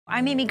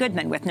I'm Amy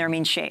Goodman with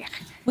Nermeen Sheikh.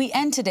 We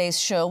end today's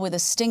show with a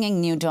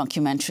stinging new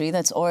documentary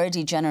that's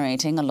already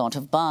generating a lot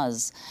of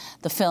buzz.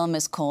 The film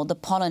is called The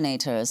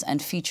Pollinators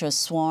and features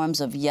swarms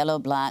of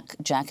yellow-black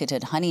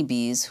jacketed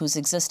honeybees whose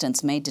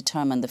existence may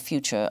determine the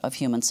future of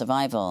human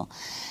survival.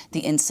 The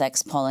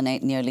insects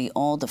pollinate nearly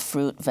all the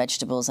fruit,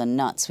 vegetables, and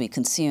nuts we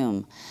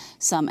consume.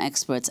 Some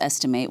experts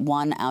estimate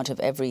 1 out of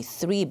every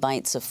 3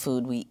 bites of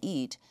food we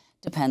eat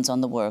depends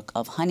on the work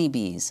of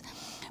honeybees.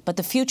 But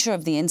the future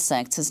of the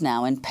insects is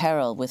now in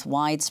peril with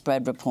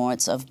widespread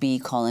reports of bee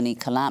colony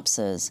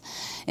collapses.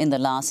 In the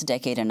last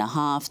decade and a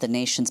half, the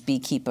nation's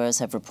beekeepers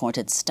have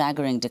reported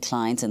staggering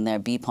declines in their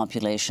bee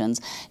populations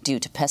due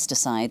to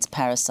pesticides,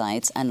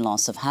 parasites, and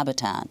loss of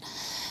habitat.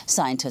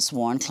 Scientists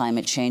warn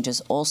climate change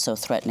is also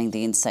threatening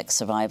the insect's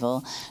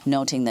survival,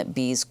 noting that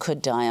bees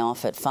could die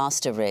off at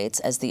faster rates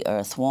as the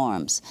earth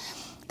warms.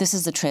 This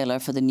is the trailer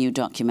for the new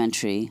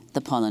documentary,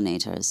 The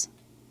Pollinators.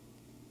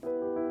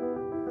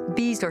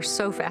 Bees are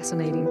so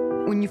fascinating.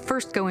 When you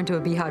first go into a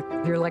beehive,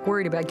 you're like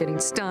worried about getting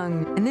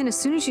stung. And then as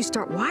soon as you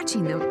start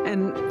watching them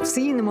and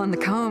seeing them on the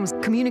combs,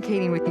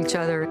 communicating with each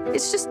other,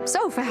 it's just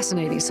so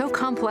fascinating, so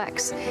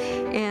complex.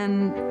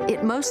 And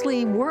it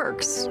mostly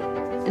works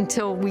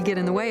until we get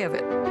in the way of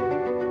it.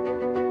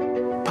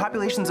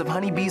 Populations of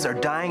honeybees are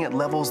dying at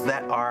levels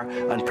that are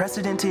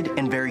unprecedented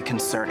and very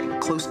concerning.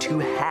 Close to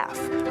half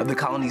of the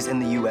colonies in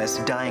the U.S.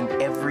 dying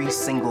every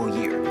single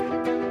year.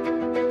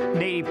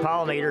 Native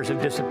pollinators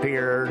have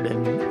disappeared,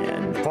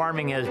 and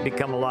farming has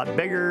become a lot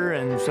bigger,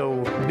 and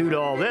so due to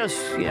all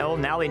this,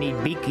 now they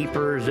need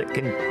beekeepers that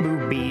can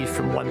move bees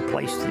from one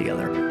place to the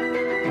other.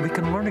 We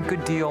can learn a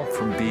good deal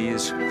from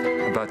bees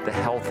about the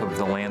health of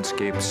the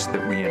landscapes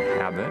that we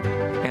inhabit,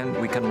 and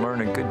we can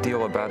learn a good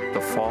deal about the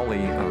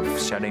folly of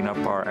setting up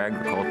our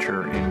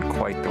agriculture in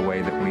quite the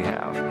way that we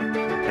have.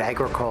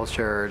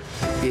 Agriculture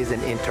is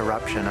an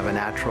interruption of a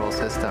natural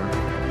system,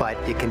 but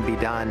it can be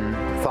done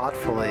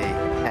thoughtfully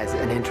as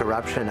an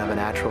interruption of a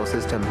natural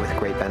system with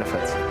great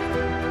benefits.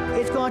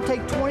 It's going to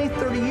take 20,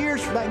 30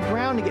 years for that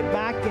ground to get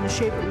back in the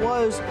shape it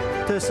was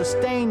to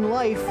sustain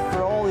life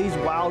for all these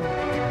wild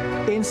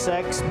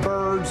insects,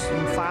 birds,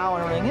 and fowl,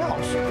 and everything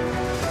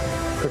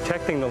else.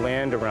 Protecting the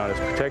land around us,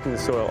 protecting the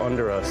soil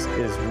under us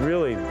is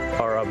really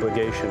our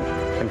obligation.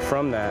 And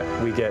from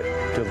that, we get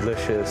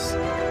delicious,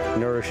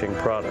 nourishing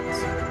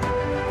products.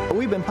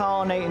 We've been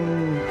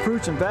pollinating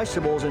fruits and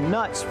vegetables and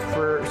nuts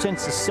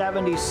since the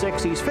 70s,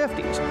 60s,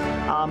 50s,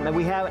 and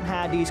we haven't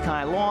had these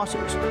kind of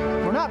losses.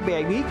 We're not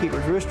bad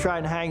beekeepers, we're just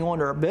trying to hang on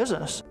to our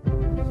business.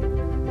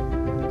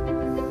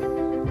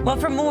 Well,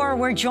 for more,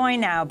 we're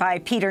joined now by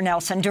Peter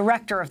Nelson,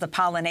 director of the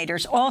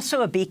Pollinators,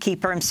 also a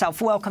beekeeper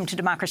himself. Welcome to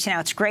Democracy Now!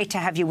 It's great to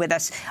have you with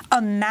us.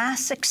 A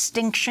mass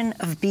extinction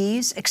of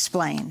bees?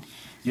 Explain.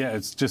 Yeah,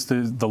 it's just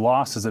the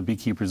losses that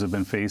beekeepers have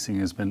been facing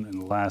has been in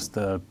the last,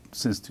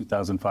 since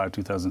 2005,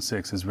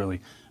 2006, has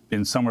really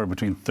been somewhere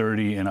between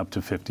 30 and up to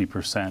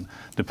 50%,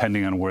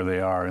 depending on where they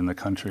are in the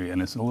country,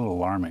 and it's a little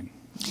alarming.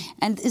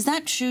 And is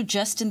that true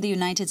just in the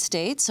United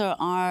States, or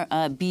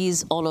are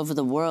bees all over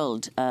the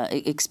world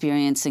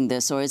experiencing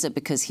this, or is it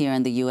because here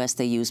in the U.S.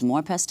 they use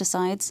more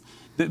pesticides?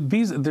 The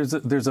bees,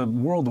 there's a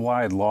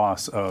worldwide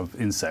loss of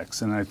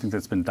insects, and I think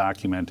that's been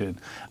documented.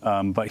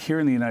 But here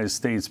in the United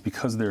States,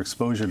 because of their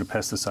exposure to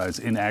pesticides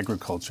in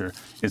agriculture,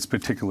 it's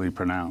particularly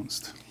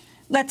pronounced.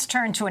 Let's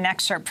turn to an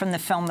excerpt from the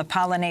film The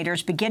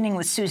Pollinators, beginning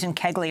with Susan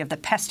Kegley of the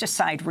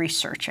Pesticide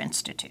Research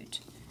Institute.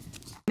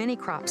 Many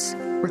crops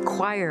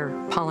require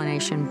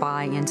pollination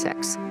by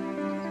insects.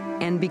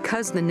 And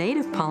because the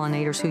native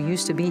pollinators who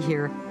used to be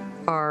here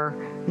are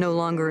no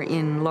longer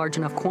in large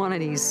enough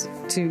quantities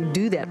to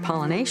do that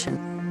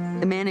pollination,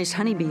 the managed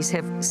honeybees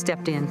have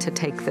stepped in to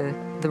take the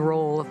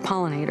role of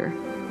pollinator.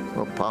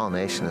 Well,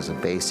 pollination is a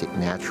basic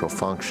natural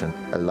function.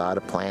 A lot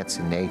of plants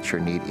in nature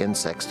need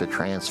insects to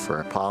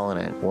transfer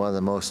pollen. One of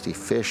the most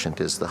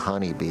efficient is the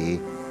honeybee.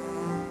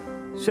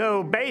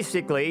 So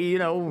basically,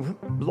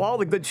 all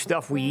the good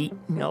stuff we eat,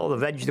 the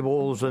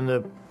vegetables and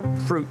the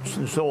fruits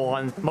and so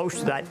on, most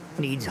of that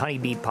needs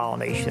honeybee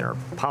pollination or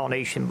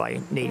pollination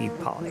by native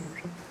pollinators.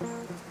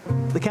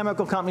 The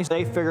chemical companies,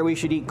 they figure we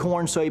should eat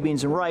corn,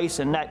 soybeans, and rice,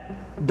 and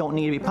that don't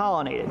need to be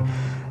pollinated.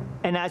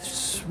 And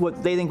that's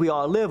what they think we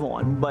ought to live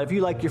on. But if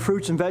you like your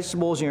fruits and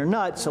vegetables and your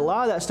nuts, a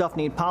lot of that stuff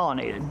needs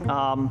pollinated.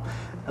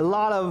 A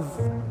lot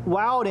of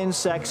wild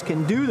insects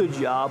can do the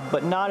job,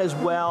 but not as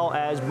well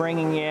as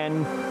bringing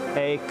in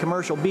a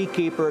commercial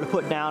beekeeper to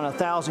put down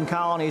 1,000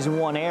 colonies in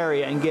one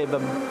area and give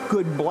a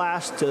good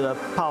blast to the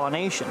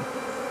pollination.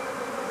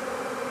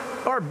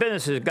 Our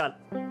business has got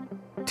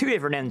 2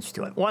 different ends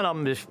to it. One of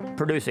them is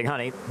producing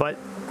honey, but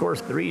of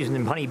course the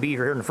reason honeybees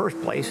are here in the first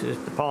place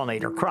is to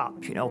pollinate our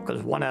crops,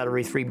 because 1 out of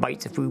every 3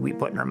 bites of food we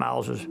put in our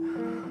mouths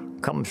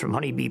comes from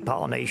honeybee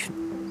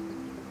pollination.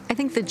 I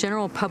think the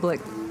general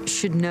public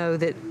should know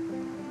that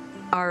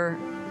our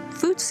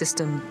food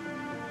system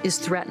is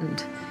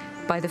threatened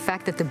by the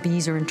fact that the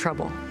bees are in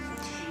trouble.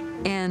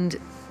 And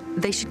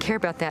they should care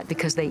about that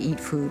because they eat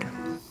food.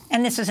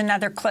 And this is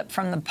another clip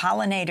from the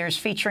Pollinators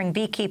featuring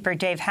beekeeper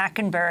Dave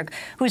Hackenberg,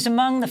 who's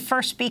among the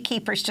first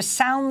beekeepers to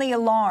sound the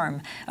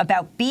alarm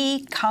about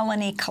bee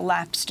colony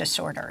collapse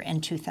disorder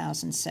in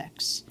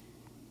 2006.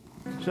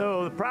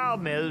 So the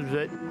problem is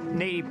that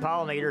native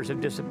pollinators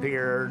have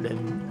disappeared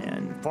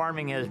and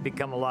farming has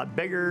become a lot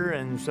bigger,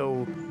 and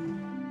so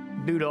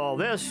due to all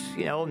this,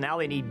 now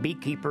they need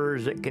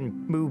beekeepers that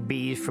can move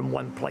bees from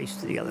one place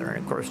to the other. And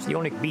of course, the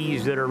only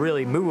bees that are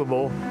really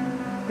movable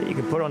that you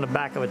can put on the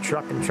back of a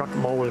truck and truck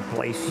them all over the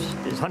place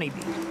is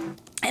honeybees.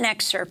 An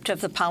excerpt of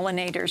the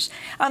Pollinators.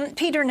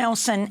 Peter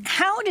Nelson,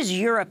 how does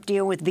Europe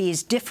deal with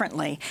bees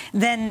differently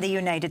than the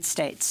United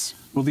States?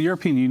 Well, the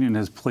European Union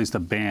has placed a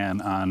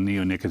ban on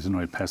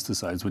neonicotinoid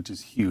pesticides, which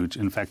is huge.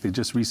 In fact, they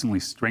just recently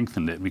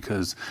strengthened it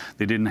because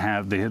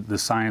the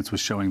science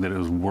was showing that it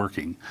was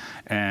working.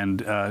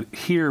 And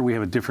here we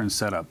have a different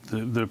setup.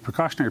 The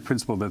precautionary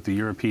principle that the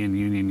European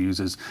Union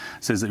uses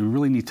says that we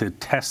really need to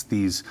test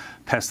these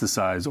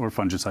pesticides or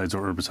fungicides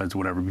or herbicides or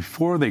whatever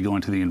before they go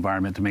into the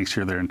environment to make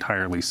sure they're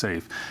entirely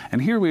safe.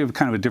 And here we have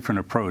kind of a different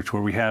approach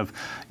where we have,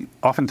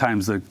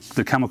 oftentimes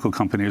the chemical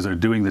companies are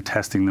doing the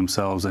testing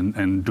themselves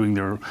and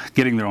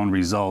getting their own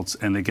results,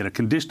 and they get a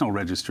conditional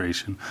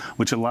registration,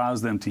 which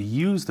allows them to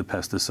use the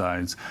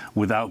pesticides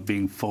without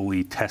being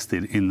fully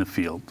tested in the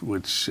field,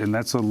 and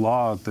that's a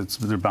law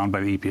they're bound by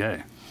the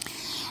EPA.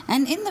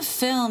 And in the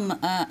film,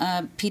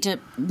 Peter,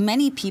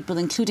 many people,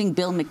 including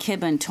Bill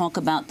McKibben, talk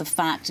about the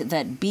fact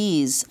that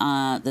bees,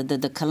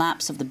 the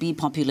collapse of the bee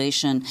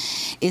population,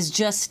 is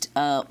just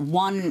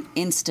one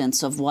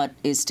instance of what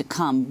is to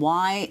come.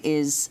 Why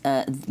is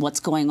what's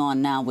going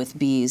on now with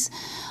bees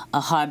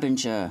a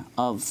harbinger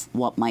of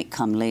what might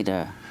come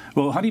later?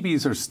 Well,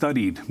 honeybees are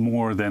studied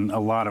more than a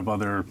lot of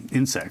other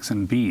insects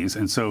and bees,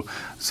 and so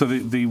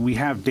we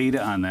have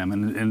data on them,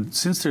 and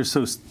since they're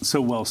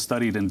so well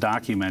studied and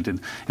documented,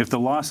 if the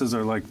losses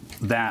are like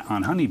that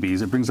on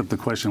honeybees, it brings up the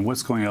question: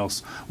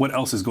 what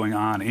else is going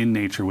on in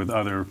nature with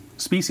other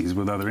species,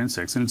 with other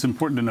insects? And it's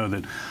important to know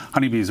that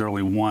honeybees are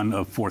only one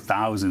of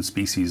 4,000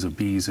 species of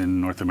bees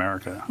in North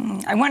America.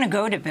 I want to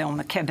go to Bill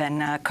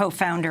McKibben,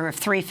 co-founder of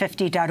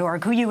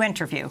 350.org, who you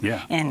interview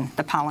in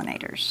the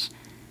Pollinators.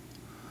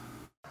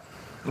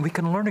 We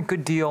can learn a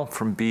good deal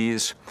from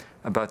bees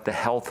about the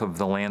health of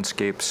the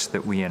landscapes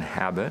that we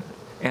inhabit,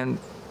 and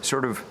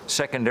sort of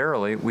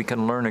secondarily, we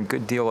can learn a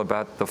good deal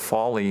about the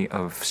folly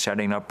of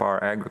setting up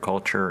our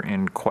agriculture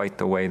in quite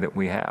the way that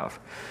we have.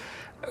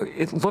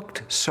 It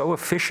looked so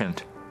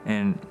efficient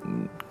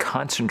and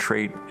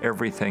concentrate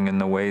everything in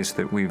the ways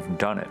that we've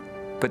done it,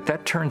 but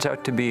that turns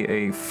out to be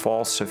a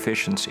false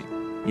efficiency.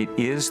 It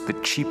is the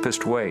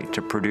cheapest way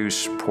to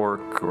produce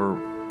pork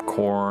or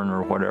corn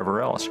or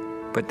whatever else.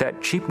 But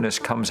that cheapness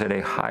comes at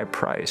a high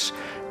price,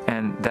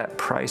 and that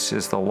price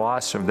is the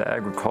loss of the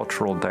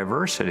agricultural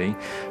diversity,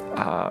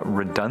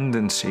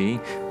 redundancy,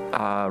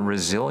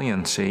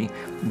 resiliency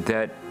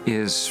that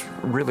is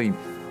really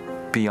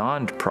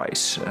beyond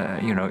price.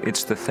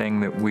 It's the thing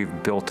that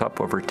we've built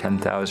up over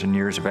 10,000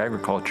 years of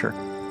agriculture,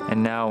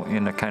 and now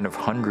in a kind of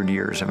 100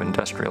 years of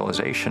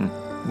industrialization,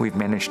 we've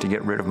managed to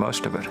get rid of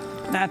most of it.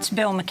 That's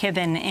Bill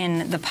McKibben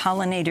in the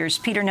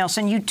Pollinators. Peter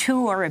Nelson, you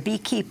too are a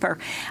beekeeper.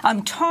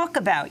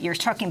 You're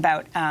talking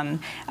about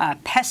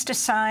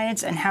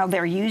pesticides and how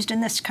they're used in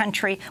this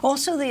country.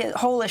 Also, the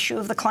whole issue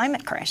of the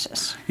climate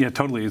crisis. Yeah,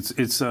 totally.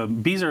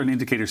 Bees are an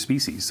indicator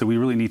species, so we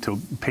really need to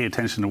pay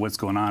attention to what's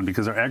going on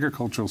because our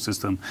agricultural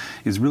system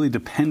is really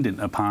dependent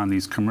upon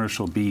these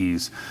commercial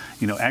bees.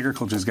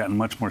 Agriculture has gotten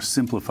much more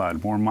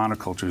simplified, more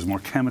monocultures, more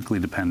chemically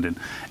dependent,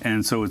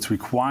 and so it's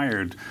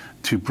required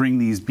to bring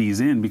these bees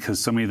in because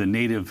so many of the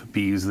native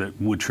bees that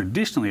would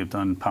traditionally have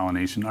done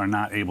pollination are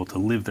not able to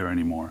live there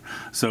anymore.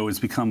 So it's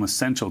become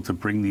essential to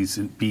bring these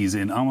bees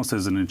in almost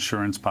as an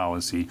insurance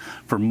policy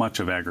for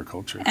much of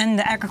agriculture. And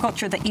the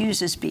agriculture that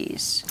uses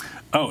bees?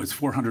 Oh, it's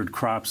 400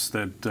 crops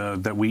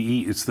that we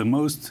eat. It's the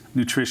most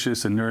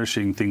nutritious and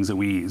nourishing things that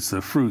we eat. It's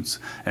the fruits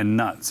and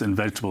nuts and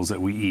vegetables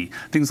that we eat.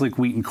 Things like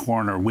wheat and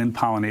corn are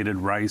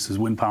wind-pollinated, rice is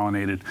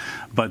wind-pollinated,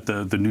 but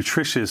the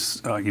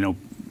nutritious,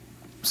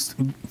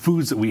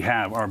 foods that we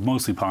have are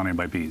mostly pollinated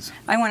by bees.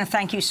 I want to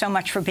thank you so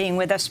much for being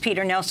with us,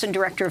 Peter Nelson,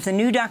 director of the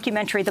new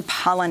documentary, The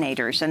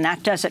Pollinators, and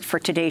that does it for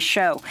today's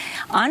show.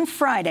 On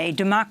Friday,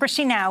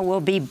 Democracy Now! Will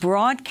be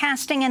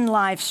broadcasting and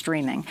live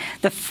streaming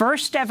the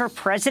first ever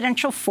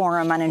presidential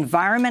forum on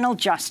environmental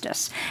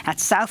justice at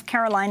South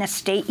Carolina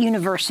State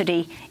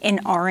University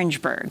in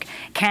Orangeburg.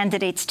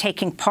 Candidates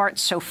taking part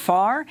so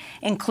far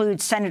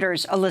include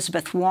Senators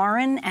Elizabeth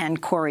Warren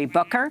and Cory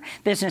Booker,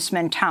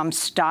 businessman Tom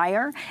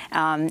Steyer,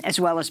 as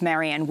well as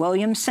Marianne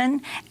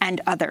Williamson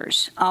and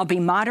others. I'll be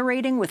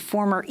moderating with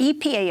former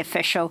EPA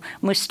official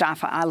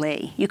Mustafa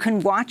Ali. You can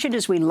watch it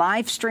as we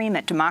live stream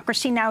at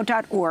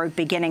democracynow.org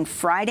beginning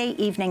Friday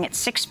evening at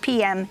 6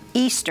 p.m.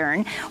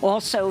 Eastern.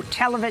 Also,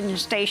 television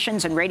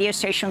stations and radio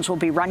stations will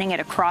be running it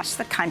across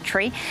the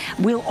country.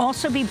 We'll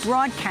also be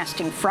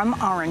broadcasting from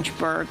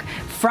Orangeburg,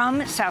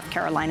 from South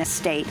Carolina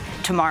State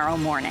tomorrow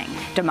morning.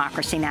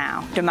 Democracy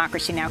Now!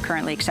 Democracy Now!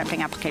 Currently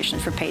accepting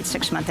applications for paid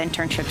 6-month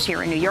internships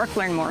here in New York.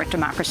 Learn more at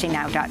democracynow.org.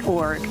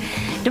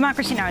 democracynow.org.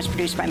 Democracy Now! Is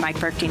produced by Mike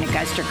Burke, Dina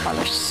Geister,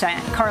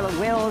 Carla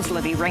Wills,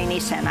 Libby Rainey,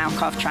 Sam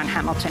Alcoff, John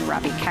Hamilton,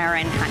 Robbie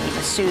Karen, Hani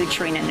Masood,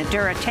 Sharina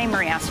Nadura, Tay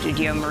Maria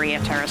Studio, Maria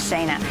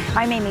Terracena.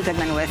 I'm Amy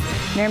Goodman with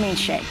Nermeen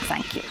Sheikh.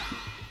 Thank you.